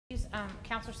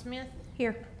Counselor Smith?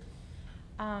 Here.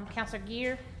 Counselor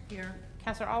Gear? Here.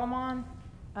 Counselor Allamon?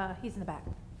 He's in the back.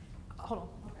 Hold on.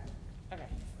 Okay.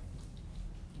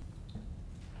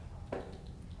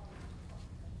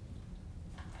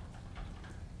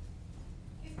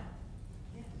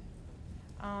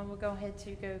 We'll go ahead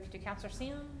to go to Counselor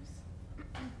Sims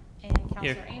and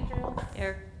Counselor Andrew.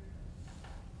 Here.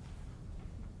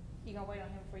 You gonna wait on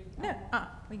him before you? No,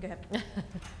 we can go ahead.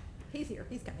 He's here.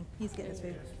 He's coming. He's getting his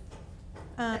food.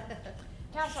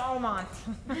 Counselor Allamon.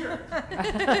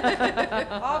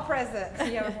 All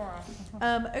present. You have a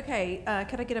forum. Okay,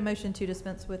 could I get a motion to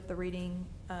dispense with the reading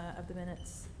of the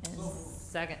minutes?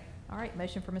 Second. All right,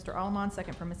 motion for Mr. Allamon,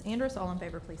 second for Ms. Andrus. All in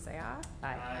favor, please say aye.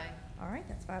 Aye. All right,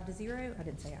 that's 5-0. I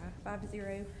didn't say aye.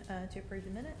 5-0 to approve the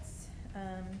minutes.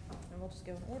 And we'll just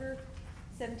go in order.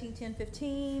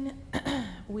 17-10-15,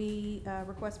 we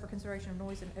request for consideration of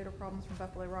noise and odor problems from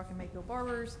Buffalo Rock and Mayfield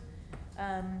Barbers.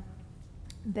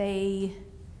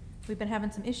 We've been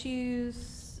having some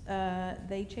issues.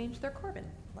 They changed their carbon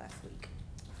last week,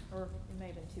 or it may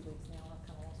have been 2 weeks now. I've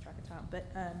kind of lost track of time, but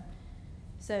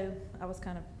so I was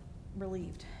kind of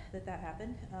relieved that that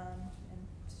happened. And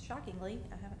shockingly,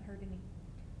 I haven't heard any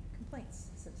complaints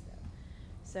since then.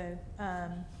 So,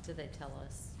 Do they tell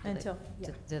us?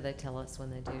 Do they tell us when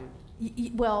they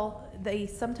do? Well, they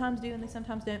sometimes do and they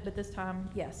sometimes don't, but this time,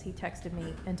 yes, he texted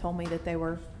me and told me that they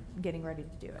were getting ready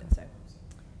to do it. So,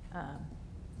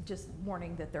 just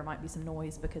warning that there might be some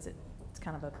noise because it's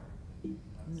kind of a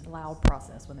loud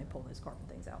process when they pull those carbon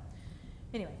things out.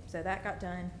 Anyway, so that got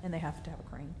done, and they have to have a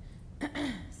crane.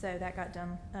 So that got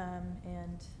done,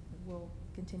 and we'll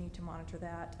continue to monitor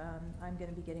that. I'm going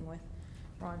to be getting with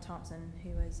Ron Thompson, who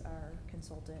is our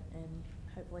consultant, and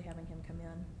hopefully having him come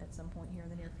in at some point here in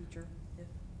the near future if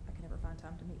I can ever find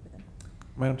time to meet with him.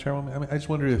 Madam Chairwoman, I mean, I just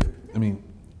wonder if,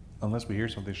 unless we hear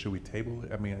something, should we table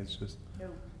it? I mean, it's just. No.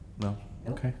 No?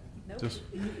 Nope. Okay. Nope. Just.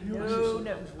 No.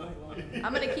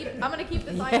 I'm gonna keep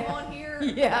this item on here.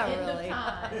 Yeah, end really. Of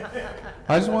time.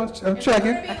 I just want, I'm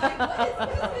checking. Be like,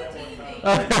 what is 15 mean?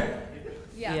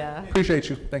 Yeah. Appreciate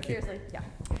you. Thank you. Seriously, yeah.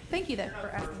 Thank you though for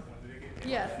asking.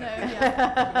 Yes, no,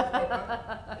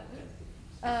 yeah.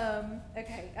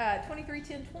 Okay,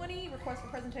 23-10-20, request for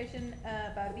presentation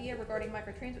by VIA regarding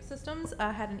microtransit systems.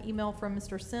 I had an email from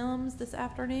Mr. Sims this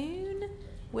afternoon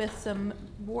with some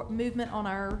movement on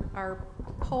our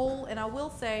poll, and I will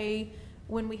say,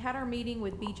 when we had our meeting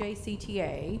with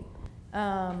BJCTA,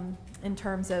 in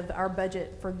terms of our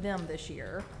budget for them this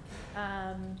year,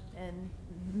 and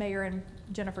Mayor and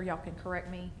Jennifer, y'all can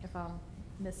correct me if I'm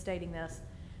misstating this,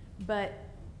 but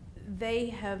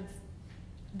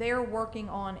they're working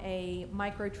on a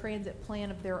microtransit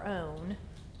plan of their own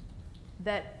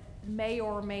that may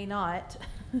or may not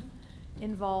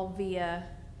involve VIA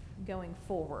going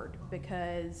forward,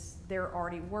 because they're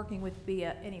already working with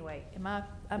VIA anyway.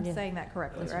 I'm saying that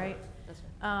correctly, That's right? That's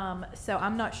right. So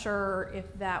I'm not sure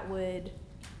if that would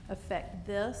affect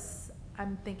this.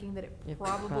 I'm thinking that it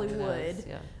probably would, does,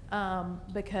 yeah.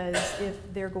 Because if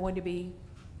they're going to be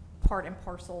part and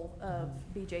parcel of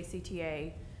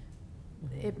BJCTA,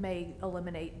 it may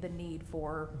eliminate the need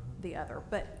for the other.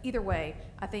 But either way,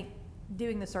 I think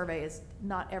doing the survey is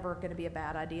not ever going to be a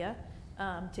bad idea,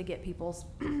 to get people's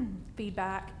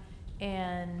feedback.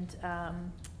 And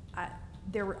I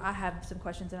have some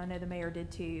questions, and I know the mayor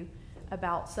did too,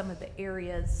 about some of the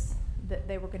areas that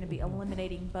they were going to be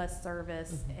eliminating bus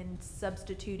service and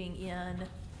substituting in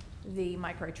the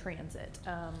microtransit.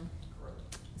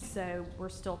 So we're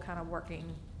still kind of working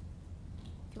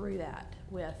through that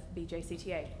with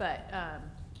BJCTA, but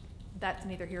that's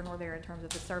neither here nor there in terms of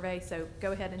the survey. So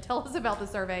go ahead and tell us about the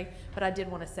survey, but I did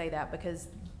want to say that because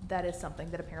that is something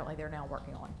that apparently they're now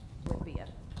working on with VIA.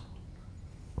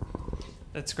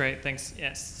 That's great, thanks.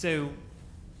 Yes, so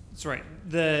that's right.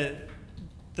 The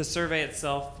survey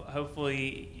itself,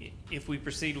 hopefully, if we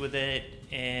proceed with it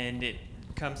and it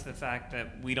comes to the fact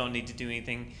that we don't need to do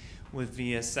anything with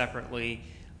VIA separately,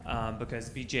 because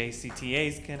BJCTA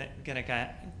is gonna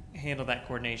handle that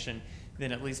coordination,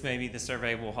 then at least maybe the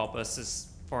survey will help us as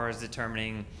far as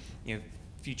determining,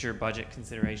 future budget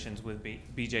considerations with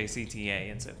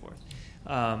BJCTA and so forth.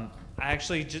 I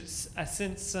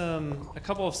sent a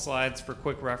couple of slides for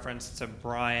quick reference to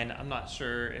Brian. I'm not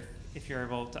sure if you're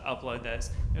able to upload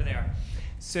those. There they are.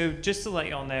 So just to let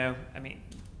y'all know,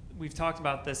 we've talked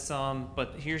about this some,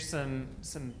 but here's some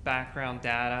background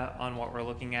data on what we're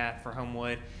looking at for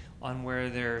Homewood, on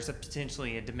where there's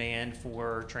potentially a demand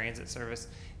for transit service.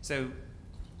 So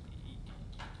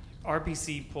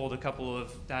RPC pulled a couple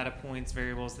of data points,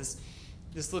 variables.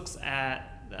 This looks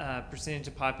at percentage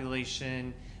of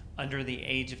population under the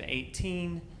age of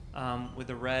 18 with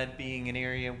the red being an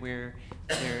area where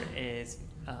there is,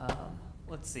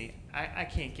 let's see, I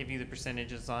can't give you the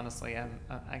percentages, honestly.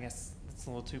 I guess it's a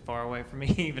little too far away from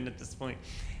me even at this point.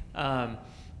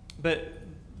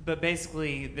 But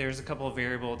basically, there's a couple of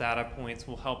variable data points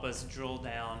will help us drill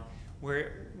down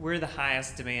where the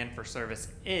highest demand for service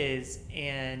is,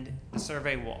 and the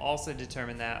survey will also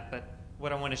determine that. But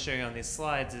what I want to show you on these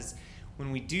slides is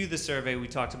when we do the survey, we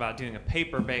talked about doing a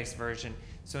paper-based version.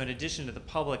 So in addition to the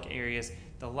public areas,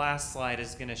 the last slide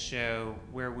is going to show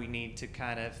where we need to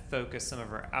kind of focus some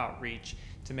of our outreach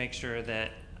to make sure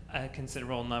that a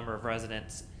considerable number of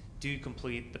residents do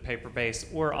complete the paper-based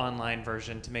or online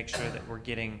version to make sure that we're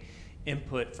getting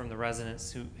input from the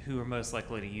residents who are most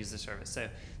likely to use the service. So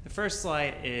the first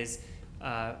slide is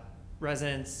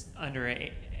residents under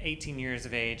 18 years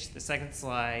of age. The second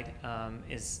slide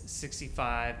is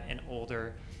 65 and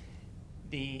older.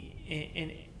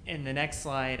 And the next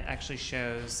slide actually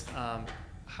shows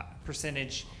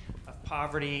percentage of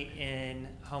poverty in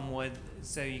Homewood,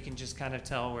 so you can just kind of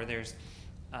tell where there's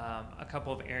a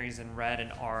couple of areas in red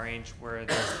and orange where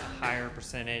there's a higher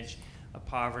percentage of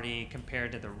poverty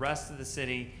compared to the rest of the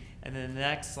city. And then the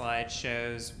next slide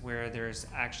shows where there's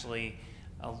actually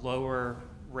a lower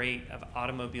rate of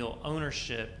automobile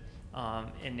ownership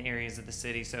in areas of the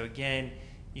city. So again,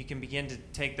 you can begin to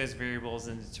take those variables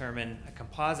and determine a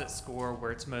composite score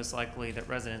where it's most likely that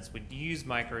residents would use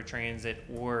microtransit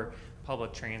or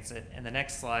public transit. And the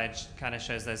next slide kind of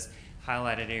shows those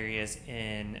highlighted areas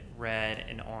in red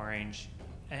and orange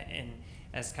and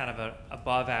as kind of a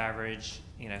above average,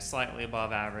 slightly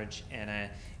above average and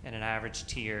an average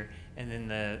tier. And then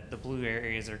the blue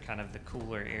areas are kind of the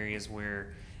cooler areas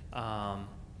where,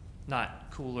 not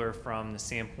cooler from the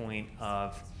standpoint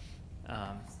of,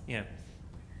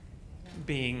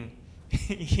 being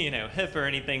hip or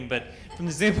anything, but from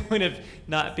the standpoint of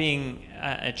not being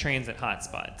a transit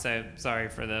hotspot. So sorry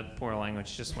for the poor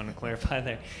language, just want to clarify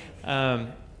there.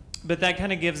 But that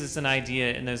kind of gives us an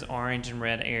idea in those orange and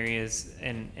red areas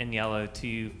and yellow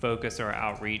to focus our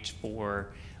outreach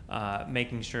for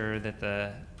making sure that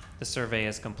the survey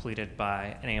is completed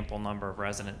by an ample number of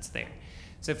residents there.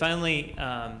 So finally,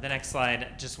 the next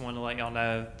slide, just want to let y'all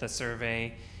know the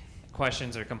survey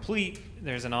questions are complete.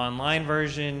 There's an online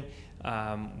version.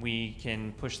 We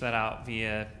can push that out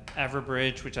via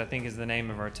Everbridge, which I think is the name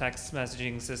of our text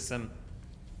messaging system,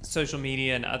 social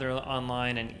media and other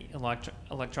online and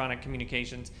electronic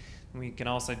communications. We can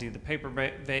also do the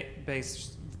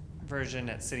paper-based version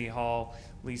at City Hall,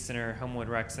 Lee Center, Homewood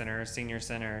Rec Center, Senior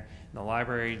Center, and the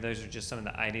library. Those are just some of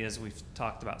the ideas we've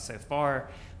talked about so far.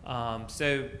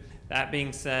 So that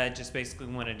being said, just basically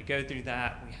wanted to go through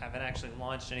that. We haven't actually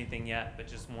launched anything yet, but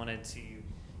just wanted to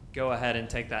go ahead and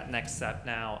take that next step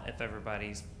now if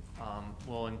everybody's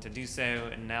willing to do so,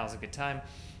 and now's a good time.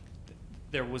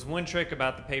 There was one trick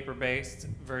about the paper-based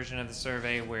version of the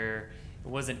survey where it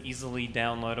wasn't easily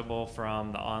downloadable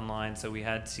from the online, so we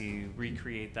had to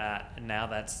recreate that, and now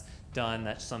that's done.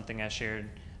 That's something I shared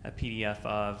a PDF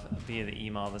of via the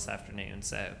email this afternoon.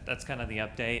 So that's kind of the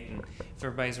update, and if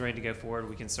everybody's ready to go forward,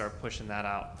 we can start pushing that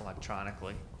out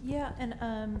electronically. Yeah,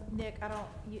 and Nick,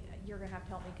 you're gonna have to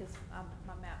help me because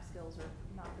my map skills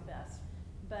are not the best.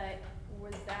 But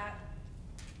was that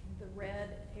the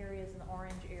red areas and the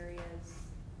orange areas?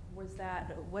 Was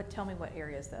that tell me what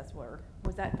areas those were?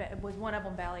 Was one of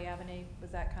them Valley Avenue? Was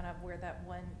that kind of where that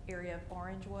one area of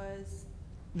orange was?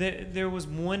 There was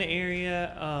one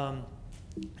area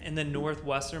in the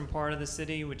northwestern part of the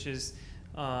city, which is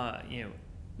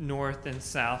north and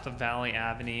south of Valley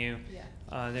Avenue.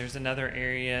 Yeah. There's another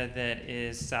area that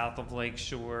is south of Lake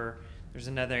Shore. There's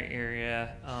another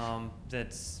area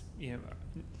that's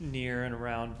near and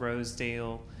around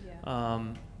Rosedale.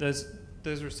 Yeah.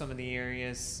 Those were some of the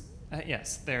areas.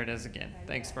 Yes, there it is again.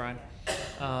 Thanks, Brian.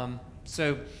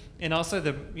 So, and also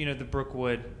the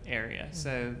Brookwood area. Mm-hmm.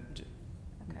 So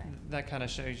that kind of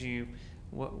shows you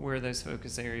where those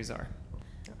focus areas are.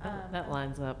 That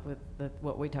lines up with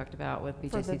what we talked about with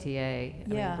BJCTA, I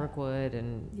mean, Brookwood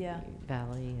and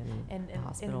Valley and the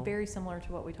hospital. And very similar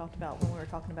to what we talked about when we were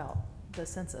talking about the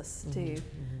census too.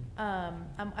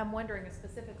 Mm-hmm. I'm wondering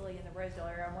specifically in the Rosedale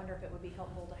area, I wonder if it would be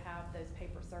helpful to have those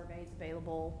paper surveys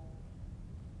available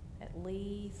at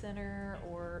Lee Center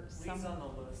or some. Lee's on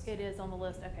the list. It is on the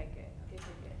list. Okay, good.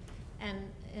 And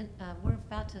we're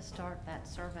about to start that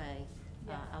survey.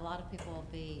 Yeah. A lot of people will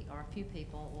be, or a few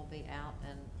people will be out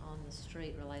and on the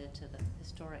street related to the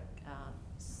historic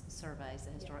surveys,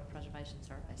 the historic preservation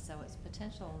surveys. So it's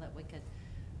potential that we could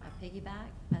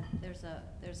piggyback.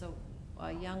 There's a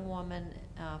young woman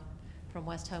from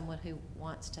West Homewood who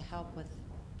wants to help with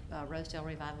Rosedale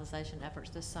revitalization efforts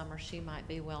this summer. She might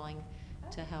be willing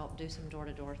to help do some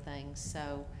door-to-door things.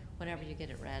 So whenever you get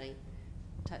it ready,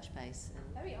 touch base.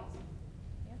 And That'd be awesome.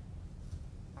 Yeah.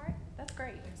 All right, that's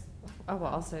great. I will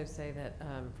also say that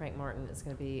Frank Martin is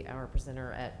going to be our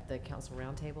presenter at the council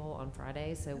roundtable on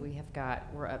Friday. So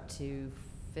we're up to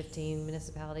 15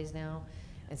 municipalities now,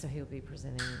 and so he'll be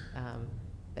presenting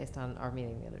based on our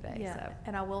meeting the other day. Yeah, So.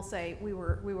 and I will say, we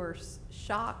were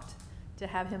shocked to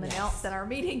have him announce at our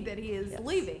meeting that he is Yes.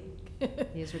 leaving.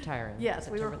 He is retiring. Yes,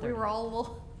 we September were 30th.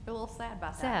 all a little sad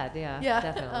about that. Sad, yeah, Yeah,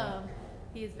 definitely.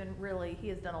 he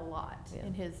has done a lot Yeah.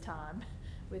 in his time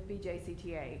with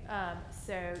BJCTA.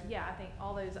 So yeah, I think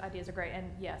all those ideas are great. And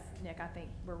yes, Nick, I think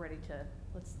we're ready to,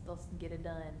 let's get it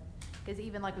done. Because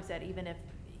even like we said, even if,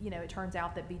 it turns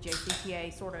out that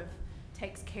BJCTA sort of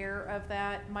takes care of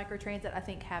that microtransit, I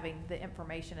think having the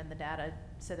information and the data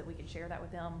so that we can share that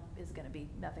with them is gonna be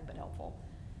nothing but helpful.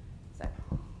 So,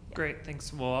 yeah. Great,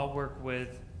 thanks. Well, I'll work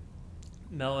with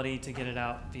Melody to get it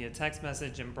out via text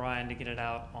message and Brian to get it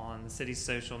out on the city's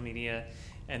social media.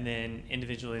 And then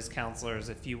individually as counselors,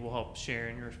 if you will help share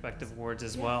in your respective wards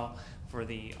as well for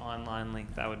the online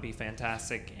link, that would be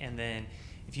fantastic. And then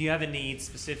if you have a need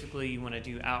specifically, you want to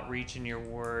do outreach in your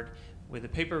ward with a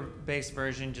paper-based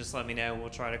version, just let me know. We'll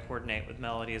try to coordinate with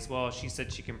Melody as well. She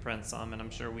said she can print some, and I'm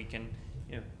sure we can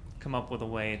come up with a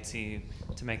way to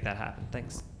make that happen.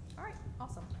 Thanks. All right,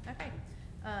 awesome. Okay.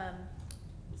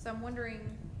 So I'm wondering,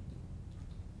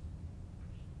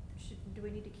 do we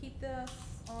need to keep this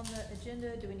on the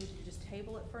agenda? Do we need to just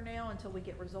table it for now until we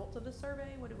get results of the survey?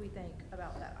 What do we think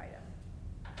about that item?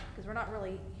 Because we're not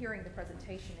really hearing the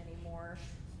presentation anymore.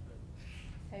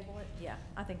 Table it? Yeah,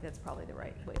 I think that's probably the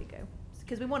right way to go.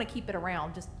 Because we want to keep it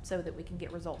around just so that we can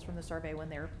get results from the survey when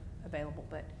they're available.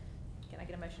 But can I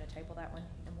get a motion to table that one?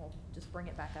 And we'll just bring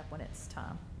it back up when it's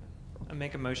time. I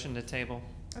make a motion to table.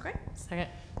 Okay. Second.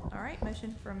 All right,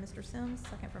 motion from Mr. Sims,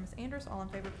 second from Ms. Anders. All in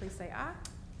favor, please say aye.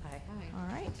 Aye. Aye. All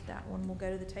right, that one will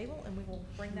go to the table, and we will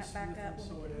bring that back up.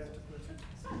 So when we I'd get ask a question.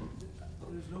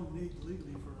 There's no need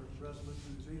legally for a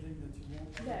resolution. Is there anything that you want?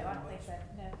 No, I don't think so.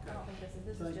 No, I don't think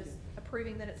this is Thank just you.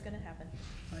 approving that it's gonna happen.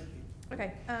 Thank you.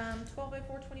 Okay,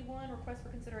 120421, request for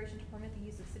consideration to permit the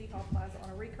use of City Hall Plaza on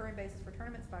a recurring basis for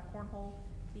tournaments by Cornhole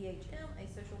BHM, a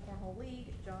social cornhole league,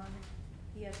 John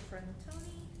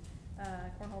Pietrantoni,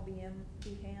 Cornhole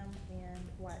Beham, and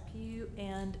Wyatt Pugh.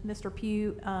 And Mr.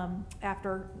 Pugh,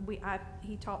 after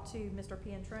he talked to Mr.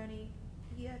 Pietrantoni,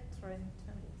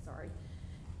 sorry,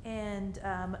 and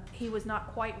he was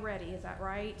not quite ready, is that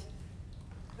right?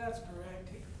 That's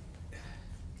correct.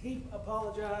 He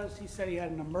apologized. He said he had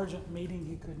an emergent meeting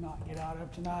he could not get out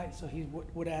of tonight, so he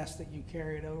would ask that you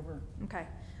carry it over. Okay,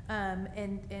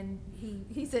 and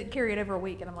he said carry it over a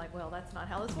week, and I'm like, well, that's not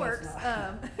how this That's works.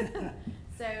 not.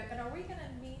 So, and are we gonna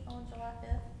meet on July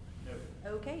 5th?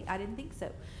 No. Okay, I didn't think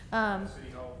so.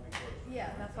 Yeah,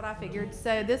 that's what I figured.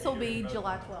 So this will be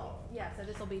July 12th. Yeah, so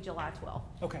this will be July 12th.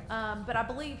 Okay. But I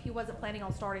believe he wasn't planning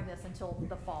on starting this until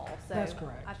the fall, so. That's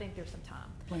correct. I think there's some time.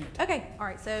 Plenty of time. Okay, all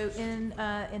right, so in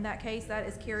that case, that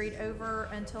is carried over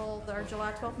until our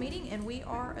July 12th meeting, and we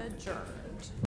are adjourned.